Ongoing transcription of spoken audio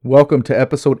Welcome to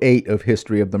Episode 8 of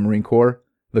History of the Marine Corps,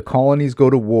 The Colonies Go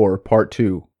to War, Part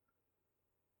 2.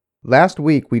 Last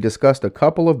week, we discussed a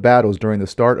couple of battles during the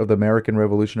start of the American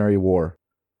Revolutionary War.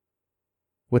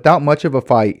 Without much of a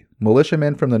fight,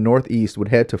 militiamen from the Northeast would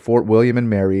head to Fort William and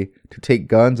Mary to take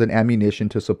guns and ammunition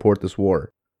to support this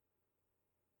war.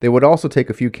 They would also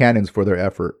take a few cannons for their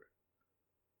effort.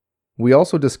 We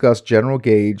also discussed General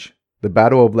Gage, the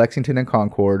Battle of Lexington and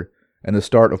Concord, and the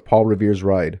start of Paul Revere's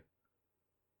Ride.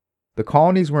 The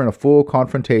colonies were in a full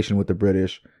confrontation with the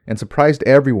British and surprised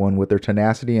everyone with their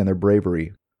tenacity and their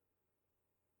bravery.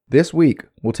 This week,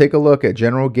 we'll take a look at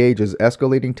General Gage's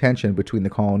escalating tension between the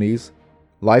colonies,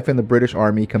 life in the British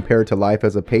Army compared to life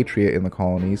as a patriot in the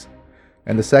colonies,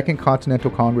 and the Second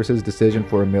Continental Congress's decision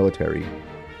for a military.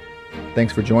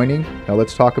 Thanks for joining. Now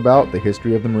let's talk about the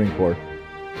history of the Marine Corps.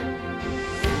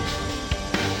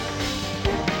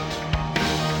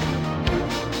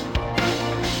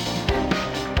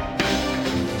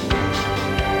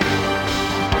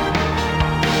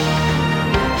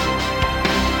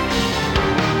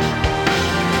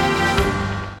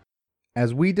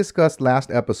 As we discussed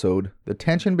last episode, the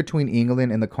tension between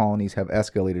England and the colonies have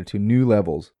escalated to new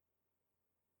levels.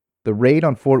 The raid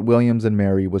on Fort William and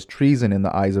Mary was treason in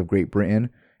the eyes of Great Britain,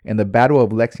 and the Battle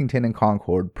of Lexington and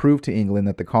Concord proved to England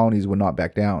that the colonies would not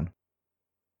back down.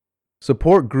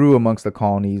 Support grew amongst the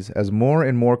colonies as more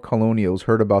and more colonials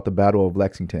heard about the Battle of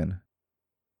Lexington.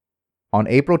 On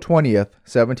April 20th,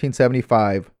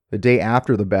 1775, the day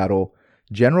after the battle,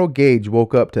 General Gage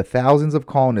woke up to thousands of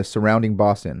colonists surrounding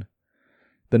Boston.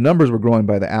 The numbers were growing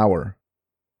by the hour.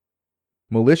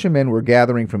 Militiamen were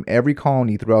gathering from every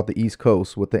colony throughout the East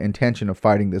Coast with the intention of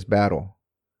fighting this battle.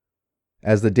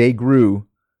 As the day grew,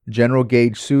 General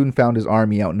Gage soon found his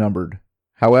army outnumbered.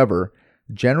 However,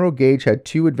 General Gage had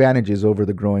two advantages over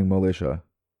the growing militia.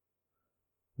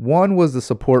 One was the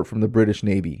support from the British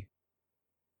Navy.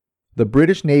 The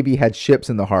British Navy had ships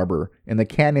in the harbor, and the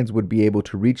cannons would be able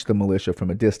to reach the militia from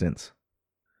a distance.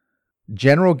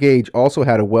 General Gage also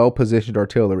had a well-positioned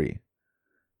artillery.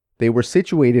 They were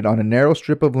situated on a narrow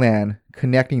strip of land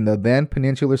connecting the then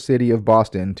peninsular city of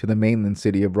Boston to the mainland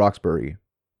city of Roxbury.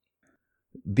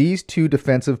 These two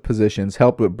defensive positions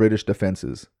helped with British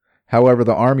defenses. However,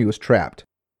 the army was trapped.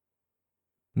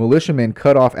 Militiamen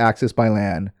cut off access by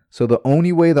land, so the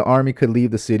only way the army could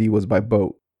leave the city was by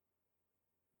boat.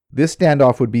 This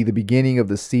standoff would be the beginning of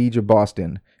the Siege of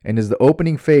Boston and is the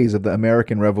opening phase of the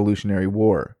American Revolutionary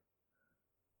War.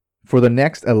 For the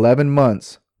next 11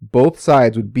 months, both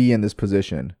sides would be in this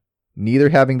position, neither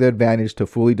having the advantage to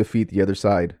fully defeat the other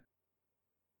side.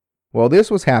 While this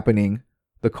was happening,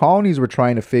 the colonies were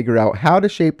trying to figure out how to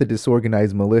shape the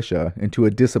disorganized militia into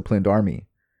a disciplined army.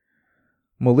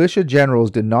 Militia generals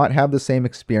did not have the same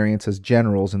experience as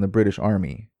generals in the British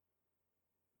Army.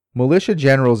 Militia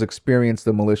generals experienced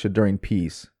the militia during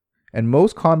peace, and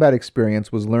most combat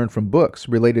experience was learned from books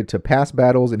related to past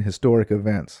battles and historic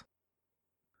events.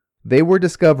 They were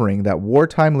discovering that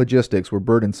wartime logistics were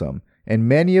burdensome, and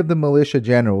many of the militia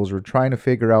generals were trying to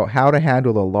figure out how to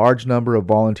handle the large number of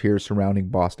volunteers surrounding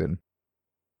Boston.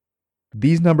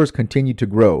 These numbers continued to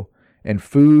grow, and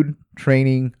food,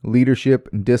 training, leadership,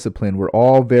 and discipline were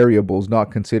all variables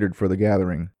not considered for the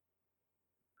gathering.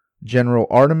 General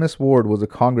Artemus Ward was a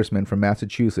congressman from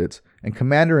Massachusetts and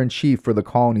commander-in-chief for the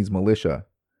colony's militia.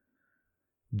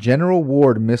 General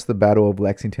Ward missed the Battle of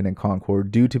Lexington and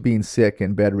Concord due to being sick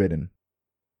and bedridden.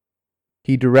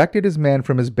 He directed his men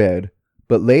from his bed,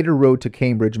 but later rode to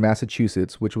Cambridge,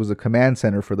 Massachusetts, which was a command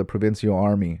center for the Provincial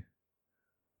Army.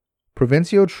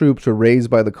 Provincial troops were raised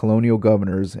by the colonial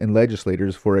governors and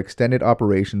legislators for extended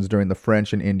operations during the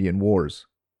French and Indian Wars.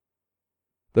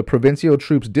 The provincial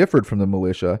troops differed from the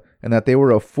militia in that they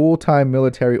were a full-time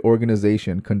military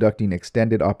organization conducting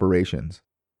extended operations.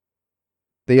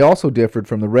 They also differed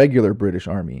from the regular British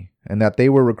Army, in that they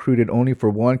were recruited only for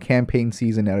one campaign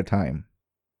season at a time.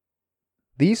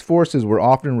 These forces were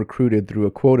often recruited through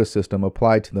a quota system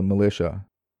applied to the militia.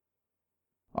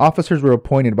 Officers were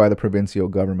appointed by the provincial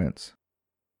governments.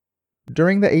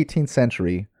 During the 18th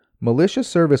century, militia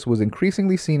service was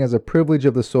increasingly seen as a privilege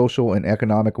of the social and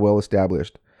economic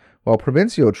well-established, while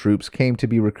provincial troops came to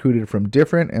be recruited from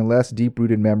different and less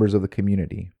deep-rooted members of the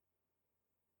community.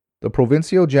 The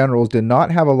provincial generals did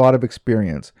not have a lot of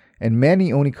experience, and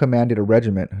many only commanded a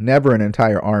regiment, never an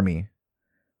entire army.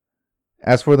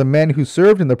 As for the men who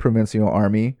served in the provincial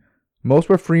army, most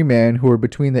were free men who were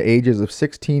between the ages of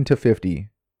 16 to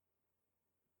 50.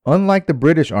 Unlike the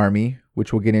British Army,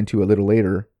 which we'll get into a little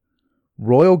later,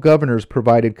 royal governors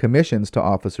provided commissions to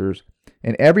officers,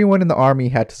 and everyone in the army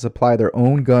had to supply their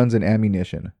own guns and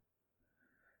ammunition.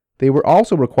 They were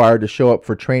also required to show up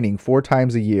for training 4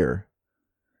 times a year.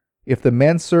 If the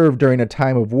men served during a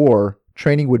time of war,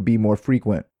 training would be more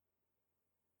frequent.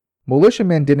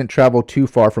 Militiamen didn't travel too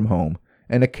far from home,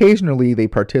 and occasionally they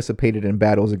participated in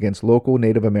battles against local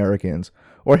Native Americans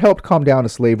or helped calm down a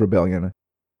slave rebellion.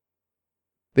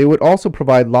 They would also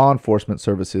provide law enforcement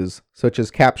services, such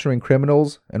as capturing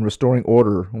criminals and restoring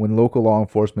order when local law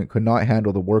enforcement could not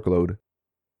handle the workload.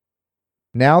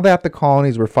 Now that the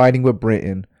colonies were fighting with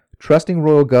Britain, trusting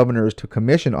royal governors to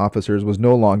commission officers was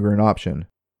no longer an option.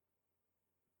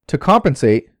 To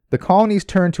compensate, the colonies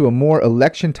turned to a more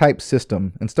election-type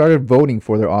system and started voting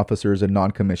for their officers and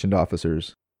non-commissioned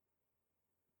officers.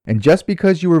 And just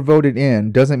because you were voted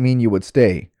in doesn't mean you would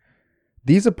stay.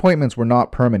 These appointments were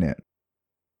not permanent.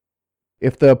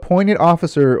 If the appointed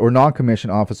officer or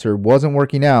non-commissioned officer wasn't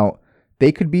working out,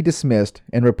 they could be dismissed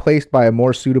and replaced by a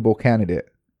more suitable candidate.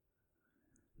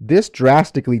 This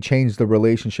drastically changed the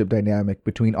relationship dynamic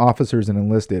between officers and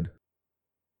enlisted.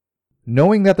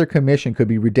 Knowing that their commission could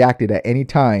be redacted at any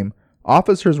time,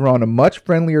 officers were on a much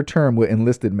friendlier term with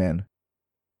enlisted men.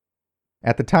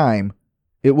 At the time,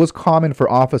 it was common for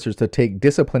officers to take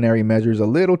disciplinary measures a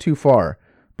little too far,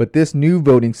 but this new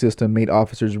voting system made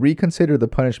officers reconsider the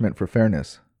punishment for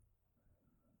fairness.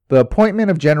 The appointment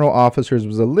of general officers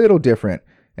was a little different,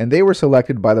 and they were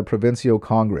selected by the Provincial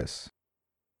Congress.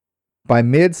 By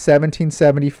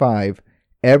mid-1775,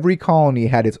 every colony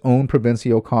had its own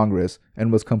Provincial Congress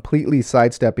and was completely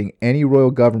sidestepping any royal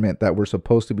government that were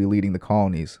supposed to be leading the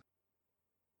colonies.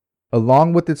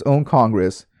 Along with its own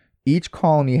Congress, each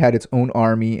colony had its own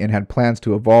army and had plans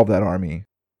to evolve that army.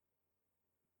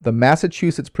 The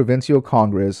Massachusetts Provincial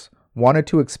Congress wanted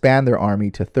to expand their army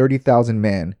to 30,000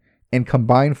 men and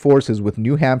combine forces with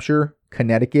New Hampshire,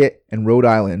 Connecticut, and Rhode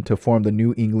Island to form the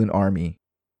New England Army.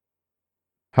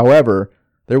 However,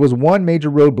 there was one major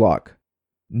roadblock.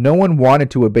 No one wanted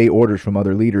to obey orders from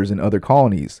other leaders in other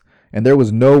colonies, and there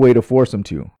was no way to force them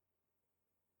to.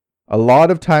 A lot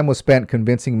of time was spent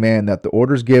convincing men that the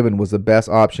orders given was the best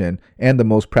option and the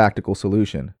most practical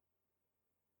solution.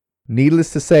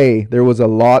 Needless to say, there was a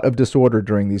lot of disorder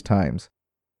during these times.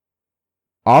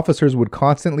 Officers would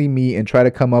constantly meet and try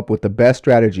to come up with the best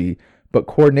strategy, but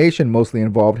coordination mostly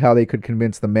involved how they could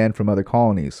convince the men from other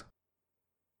colonies.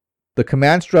 The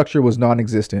command structure was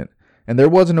non-existent, and there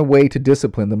wasn't a way to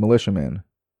discipline the militiamen.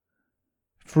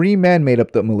 Free men made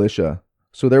up the militia,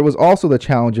 so there was also the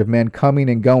challenge of men coming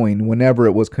and going whenever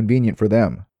it was convenient for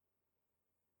them.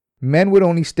 Men would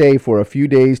only stay for a few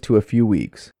days to a few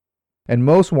weeks, and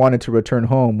most wanted to return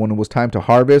home when it was time to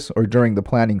harvest or during the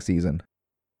planting season.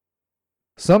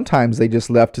 Sometimes they just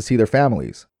left to see their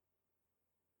families.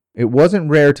 It wasn't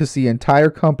rare to see entire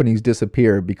companies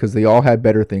disappear because they all had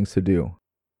better things to do.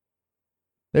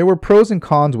 There were pros and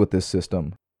cons with this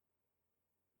system.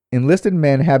 Enlisted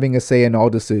men having a say in all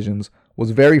decisions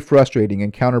was very frustrating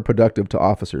and counterproductive to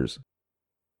officers.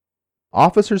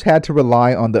 Officers had to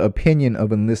rely on the opinion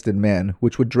of enlisted men,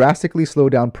 which would drastically slow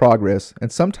down progress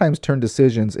and sometimes turn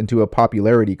decisions into a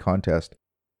popularity contest.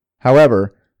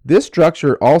 However, this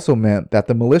structure also meant that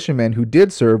the militiamen who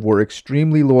did serve were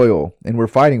extremely loyal and were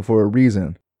fighting for a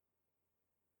reason.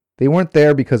 They weren't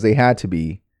there because they had to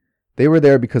be. They were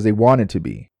there because they wanted to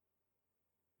be.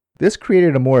 This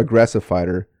created a more aggressive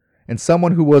fighter and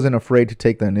someone who wasn't afraid to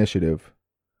take the initiative.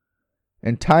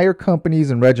 Entire companies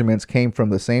and regiments came from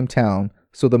the same town,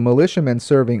 so the militiamen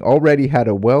serving already had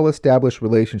a well-established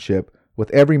relationship with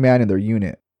every man in their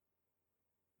unit.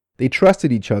 They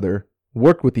trusted each other,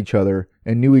 worked with each other,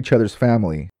 and knew each other's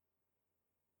family.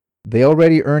 They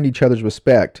already earned each other's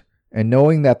respect, and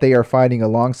knowing that they are fighting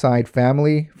alongside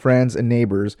family, friends, and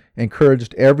neighbors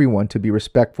encouraged everyone to be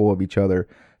respectful of each other,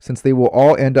 since they will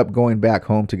all end up going back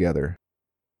home together.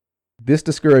 This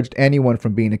discouraged anyone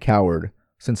from being a coward,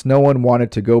 since no one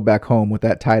wanted to go back home with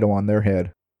that title on their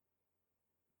head.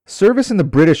 Service in the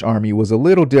British Army was a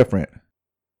little different.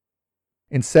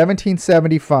 In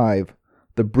 1775,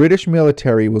 the British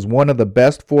military was one of the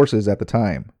best forces at the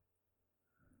time.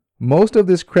 Most of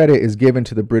this credit is given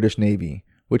to the British Navy,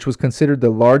 which was considered the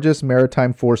largest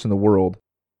maritime force in the world,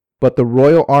 but the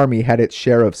Royal Army had its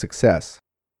share of success.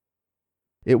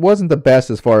 It wasn't the best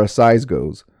as far as size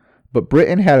goes, but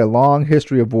Britain had a long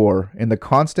history of war, and the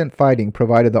constant fighting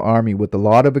provided the army with a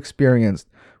lot of experience,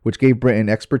 which gave Britain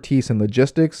expertise in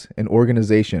logistics and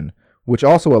organization, which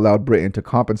also allowed Britain to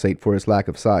compensate for its lack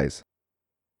of size.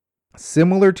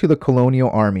 Similar to the colonial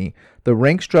army, the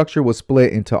rank structure was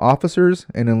split into officers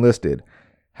and enlisted.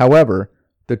 However,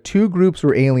 the two groups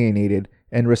were alienated,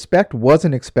 and respect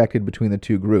wasn't expected between the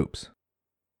two groups.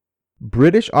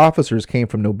 British officers came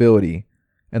from nobility,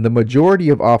 and the majority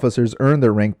of officers earned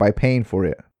their rank by paying for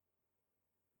it.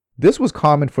 This was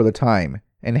common for the time,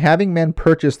 and having men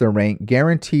purchase their rank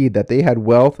guaranteed that they had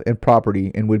wealth and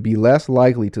property and would be less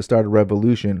likely to start a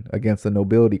revolution against the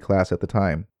nobility class at the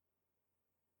time.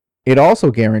 It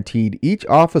also guaranteed each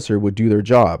officer would do their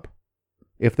job.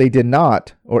 If they did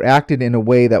not, or acted in a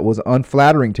way that was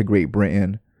unflattering to Great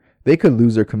Britain, they could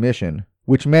lose their commission,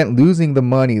 which meant losing the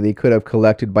money they could have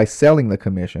collected by selling the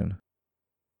commission.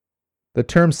 The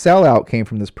term sellout came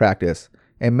from this practice,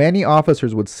 and many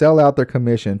officers would sell out their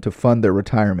commission to fund their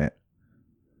retirement.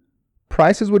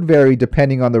 Prices would vary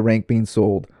depending on the rank being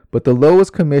sold, but the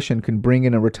lowest commission can bring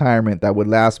in a retirement that would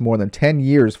last more than 10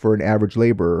 years for an average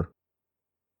laborer.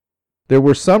 There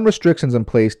were some restrictions in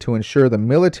place to ensure the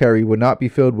military would not be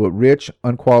filled with rich,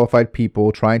 unqualified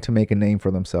people trying to make a name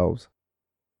for themselves.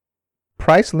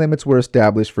 Price limits were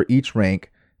established for each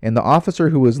rank, and the officer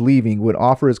who was leaving would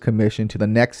offer his commission to the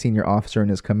next senior officer in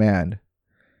his command.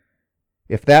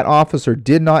 If that officer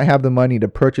did not have the money to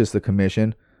purchase the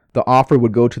commission, the offer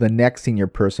would go to the next senior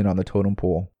person on the totem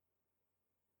pole.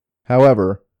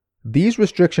 However, these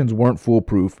restrictions weren't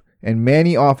foolproof, and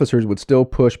many officers would still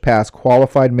push past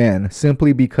qualified men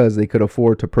simply because they could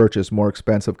afford to purchase more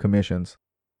expensive commissions.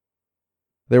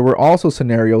 There were also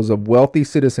scenarios of wealthy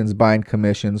citizens buying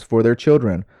commissions for their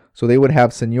children, so they would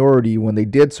have seniority when they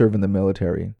did serve in the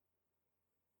military.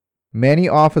 Many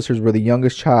officers were the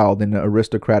youngest child in an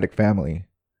aristocratic family.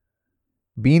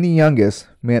 Being the youngest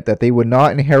meant that they would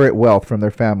not inherit wealth from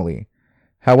their family.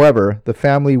 However, the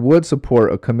family would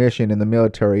support a commission in the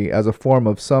military as a form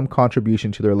of some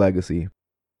contribution to their legacy.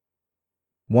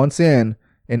 Once in,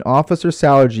 an officer's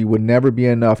salary would never be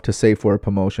enough to save for a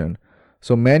promotion,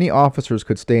 so many officers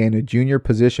could stay in a junior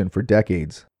position for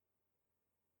decades.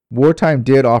 Wartime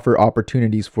did offer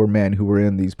opportunities for men who were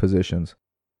in these positions.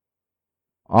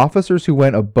 Officers who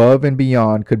went above and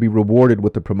beyond could be rewarded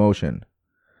with the promotion.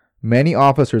 Many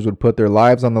officers would put their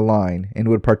lives on the line and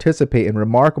would participate in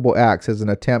remarkable acts as an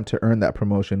attempt to earn that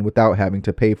promotion without having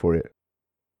to pay for it.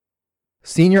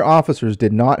 Senior officers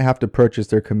did not have to purchase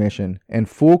their commission, and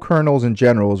full colonels and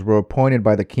generals were appointed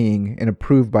by the king and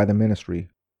approved by the ministry.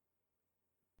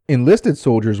 Enlisted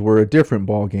soldiers were a different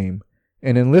ballgame,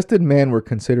 and enlisted men were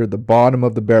considered the bottom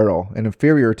of the barrel and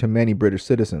inferior to many British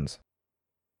citizens.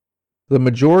 The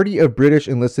majority of British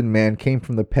enlisted men came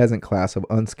from the peasant class of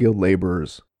unskilled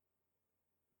laborers.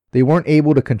 They weren't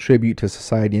able to contribute to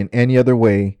society in any other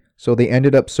way, so they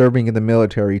ended up serving in the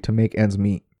military to make ends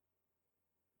meet.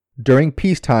 During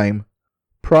peacetime,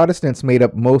 Protestants made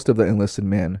up most of the enlisted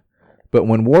men, but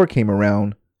when war came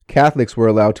around, Catholics were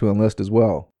allowed to enlist as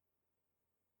well.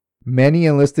 Many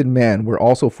enlisted men were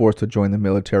also forced to join the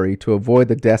military to avoid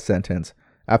the death sentence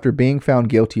after being found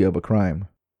guilty of a crime.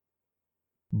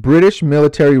 British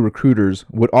military recruiters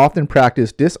would often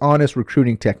practice dishonest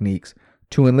recruiting techniques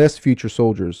to enlist future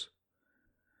soldiers.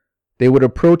 They would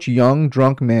approach young,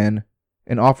 drunk men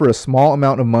and offer a small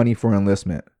amount of money for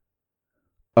enlistment.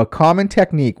 A common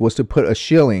technique was to put a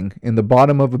shilling in the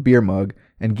bottom of a beer mug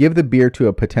and give the beer to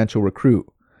a potential recruit.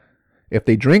 If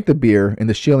they drank the beer and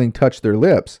the shilling touched their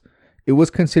lips, it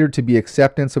was considered to be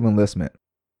acceptance of enlistment.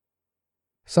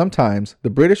 Sometimes, the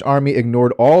British Army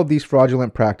ignored all of these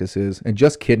fraudulent practices and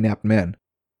just kidnapped men.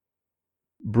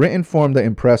 Britain formed the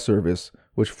Impress Service,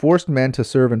 which forced men to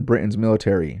serve in Britain's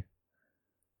military.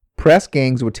 Press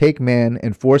gangs would take men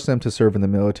and force them to serve in the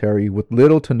military with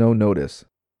little to no notice.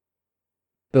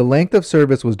 The length of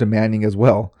service was demanding as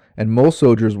well, and most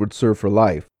soldiers would serve for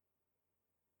life.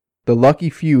 The lucky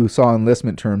few saw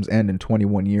enlistment terms end in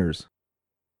 21 years.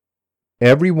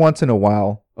 Every once in a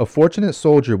while, a fortunate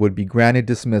soldier would be granted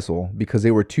dismissal because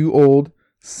they were too old,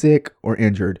 sick, or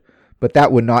injured, but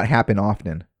that would not happen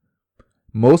often.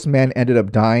 Most men ended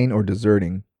up dying or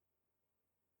deserting.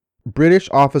 British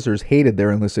officers hated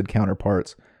their enlisted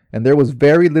counterparts, and there was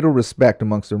very little respect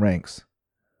amongst the ranks.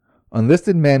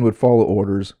 Enlisted men would follow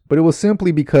orders, but it was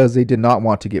simply because they did not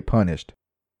want to get punished.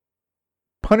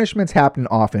 Punishments happened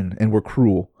often and were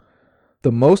cruel.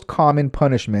 The most common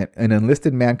punishment an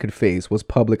enlisted man could face was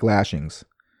public lashings.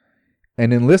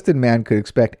 An enlisted man could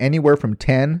expect anywhere from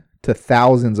 10 to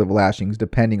thousands of lashings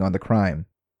depending on the crime.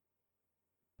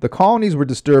 The colonies were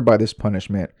disturbed by this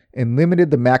punishment and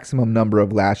limited the maximum number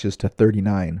of lashes to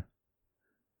 39.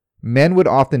 Men would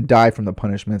often die from the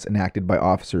punishments enacted by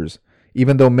officers,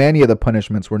 even though many of the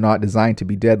punishments were not designed to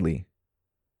be deadly.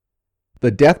 The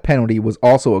death penalty was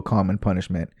also a common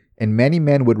punishment, and many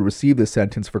men would receive the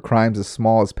sentence for crimes as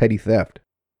small as petty theft.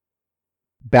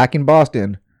 Back in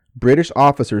Boston, British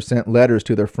officers sent letters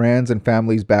to their friends and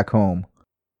families back home.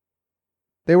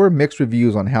 There were mixed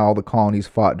reviews on how the colonies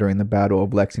fought during the Battle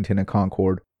of Lexington and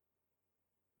Concord.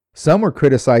 Some were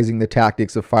criticizing the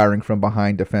tactics of firing from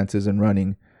behind defenses and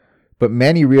running, but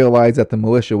many realized that the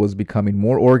militia was becoming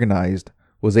more organized,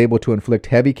 was able to inflict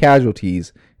heavy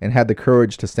casualties, and had the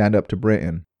courage to stand up to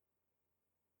Britain.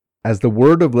 As the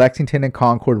word of Lexington and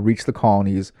Concord reached the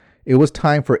colonies, it was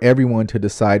time for everyone to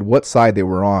decide what side they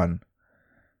were on.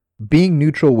 Being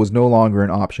neutral was no longer an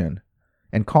option,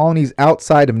 and colonies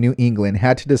outside of New England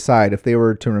had to decide if they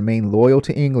were to remain loyal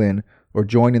to England or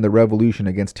join in the revolution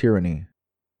against tyranny.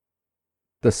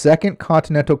 The Second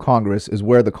Continental Congress is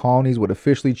where the colonies would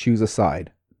officially choose a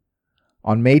side.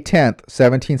 On May 10,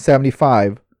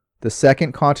 1775, the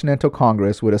Second Continental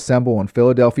Congress would assemble in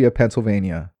Philadelphia,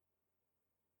 Pennsylvania.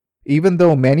 Even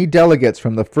though many delegates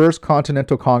from the First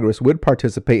Continental Congress would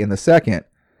participate in the Second,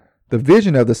 the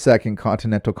vision of the Second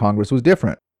Continental Congress was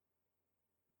different.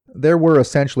 There were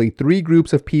essentially three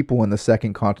groups of people in the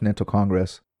Second Continental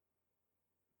Congress.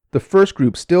 The first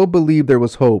group still believed there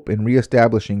was hope in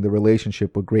reestablishing the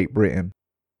relationship with Great Britain.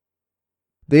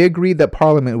 They agreed that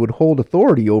Parliament would hold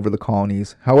authority over the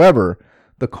colonies. However,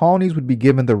 the colonies would be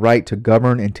given the right to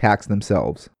govern and tax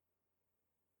themselves.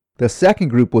 The second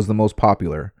group was the most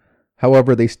popular.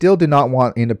 However, they still did not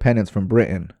want independence from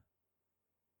Britain.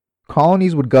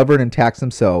 Colonies would govern and tax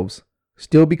themselves,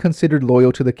 still be considered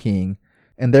loyal to the king,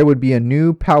 and there would be a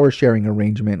new power-sharing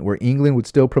arrangement where England would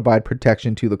still provide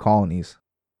protection to the colonies.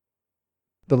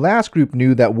 The last group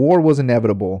knew that war was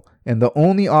inevitable, and the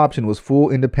only option was full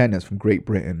independence from Great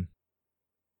Britain.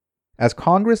 As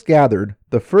Congress gathered,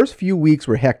 the first few weeks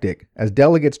were hectic as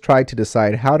delegates tried to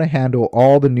decide how to handle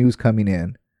all the news coming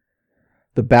in.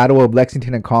 The Battle of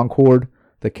Lexington and Concord,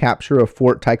 the capture of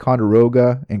Fort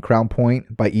Ticonderoga and Crown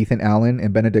Point by Ethan Allen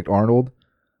and Benedict Arnold,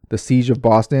 the siege of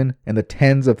Boston, and the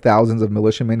tens of thousands of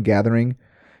militiamen gathering,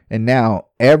 and now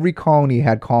every colony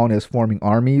had colonists forming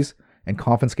armies and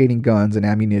confiscating guns and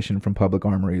ammunition from public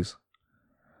armories.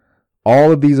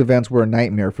 All of these events were a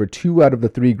nightmare for two out of the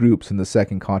three groups in the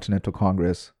Second Continental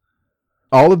Congress.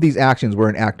 All of these actions were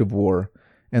an act of war,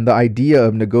 and the idea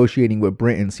of negotiating with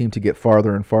Britain seemed to get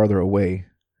farther and farther away.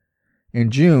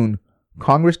 In June,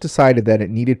 Congress decided that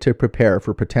it needed to prepare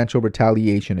for potential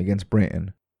retaliation against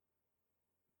Britain.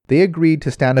 They agreed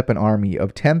to stand up an army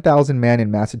of 10,000 men in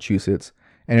Massachusetts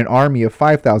and an army of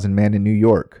 5,000 men in New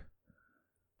York.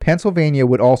 Pennsylvania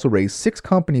would also raise 6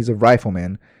 companies of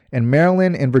riflemen, and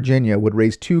Maryland and Virginia would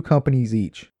raise 2 companies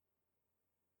each.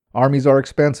 Armies are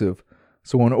expensive,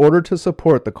 so in order to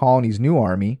support the colony's new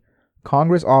army,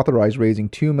 Congress authorized raising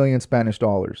 $2 million Spanish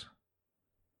dollars.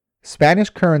 Spanish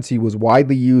currency was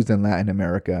widely used in Latin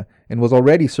America and was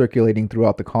already circulating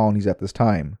throughout the colonies at this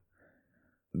time.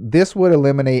 This would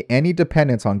eliminate any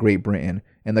dependence on Great Britain,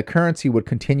 and the currency would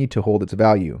continue to hold its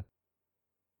value.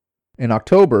 In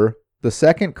October, the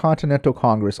Second Continental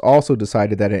Congress also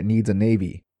decided that it needs a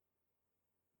navy.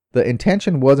 The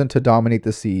intention wasn't to dominate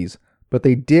the seas, but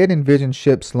they did envision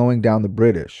ships slowing down the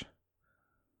British.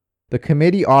 The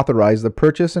committee authorized the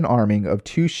purchase and arming of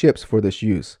 2 ships for this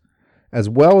use, as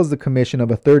well as the commission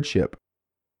of a 3rd ship.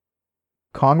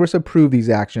 Congress approved these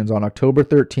actions on October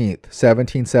 13,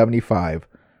 1775,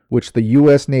 which the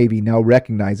U.S. Navy now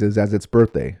recognizes as its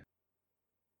birthday.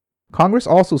 Congress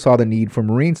also saw the need for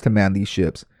Marines to man these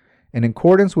ships, and in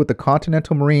accordance with the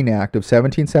Continental Marine Act of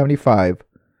 1775,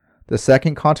 the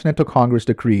Second Continental Congress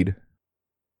decreed,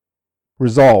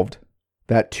 resolved,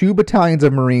 that 2 battalions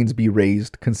of Marines be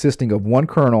raised consisting of 1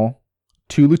 colonel,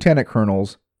 2 lieutenant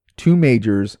colonels, 2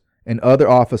 majors, and other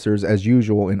officers as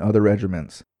usual in other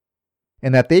regiments,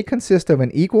 and that they consist of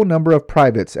an equal number of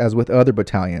privates as with other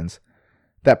battalions,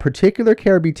 that particular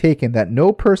care be taken that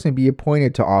no person be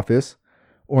appointed to office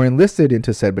or enlisted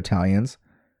into said battalions,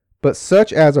 but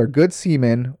such as are good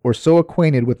seamen or so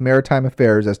acquainted with maritime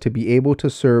affairs as to be able to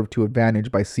serve to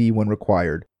advantage by sea when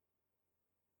required,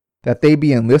 that they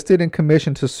be enlisted and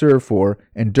commissioned to serve for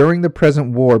and during the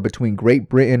present war between Great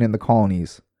Britain and the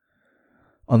colonies,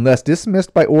 unless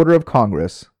dismissed by order of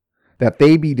Congress, that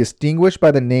they be distinguished by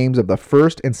the names of the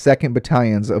 1st and 2nd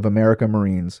battalions of American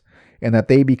Marines, and that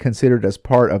they be considered as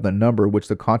part of the number which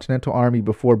the Continental Army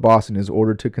before Boston is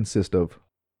ordered to consist of.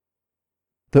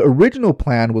 The original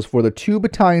plan was for the 2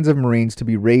 battalions of Marines to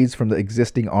be raised from the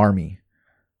existing army.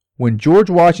 When George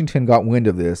Washington got wind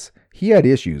of this, he had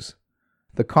issues.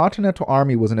 The Continental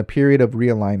Army was in a period of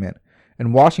realignment,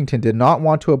 and Washington did not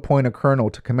want to appoint a colonel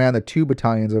to command the 2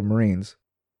 battalions of Marines.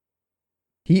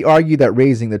 He argued that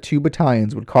raising the 2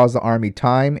 battalions would cause the army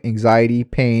time, anxiety,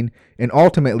 pain, and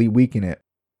ultimately weaken it.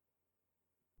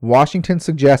 Washington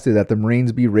suggested that the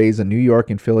Marines be raised in New York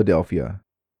and Philadelphia.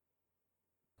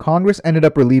 Congress ended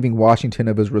up relieving Washington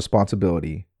of his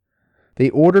responsibility. They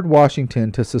ordered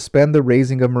Washington to suspend the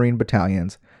raising of Marine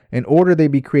battalions and order they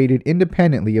be created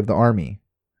independently of the Army.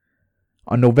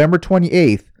 On November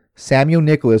 28th, Samuel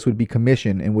Nicholas would be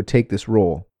commissioned and would take this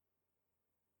role.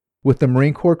 With the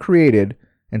Marine Corps created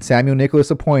and Samuel Nicholas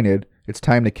appointed, it's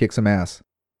time to kick some ass.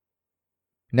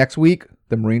 Next week,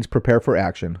 the Marines prepare for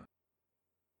action.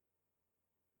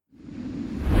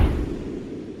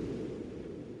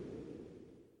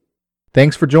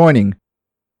 Thanks for joining.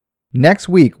 Next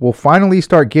week, we'll finally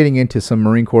start getting into some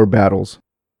Marine Corps battles.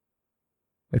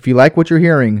 If you like what you're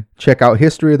hearing, check out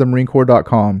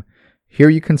historyofthemarinecorps.com. Here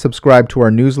you can subscribe to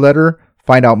our newsletter,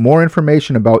 find out more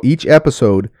information about each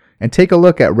episode, and take a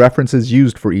look at references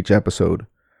used for each episode.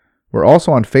 We're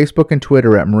also on Facebook and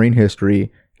Twitter at Marine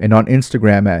History and on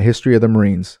Instagram at History of the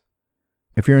Marines.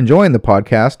 If you're enjoying the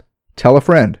podcast, tell a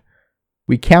friend.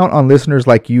 We count on listeners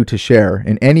like you to share,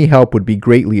 and any help would be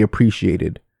greatly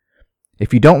appreciated.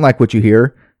 If you don't like what you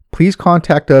hear, please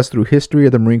contact us through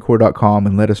historyofthemarinecorps.com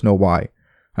and let us know why.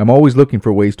 I'm always looking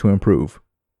for ways to improve.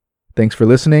 Thanks for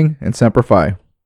listening, and Semper Fi.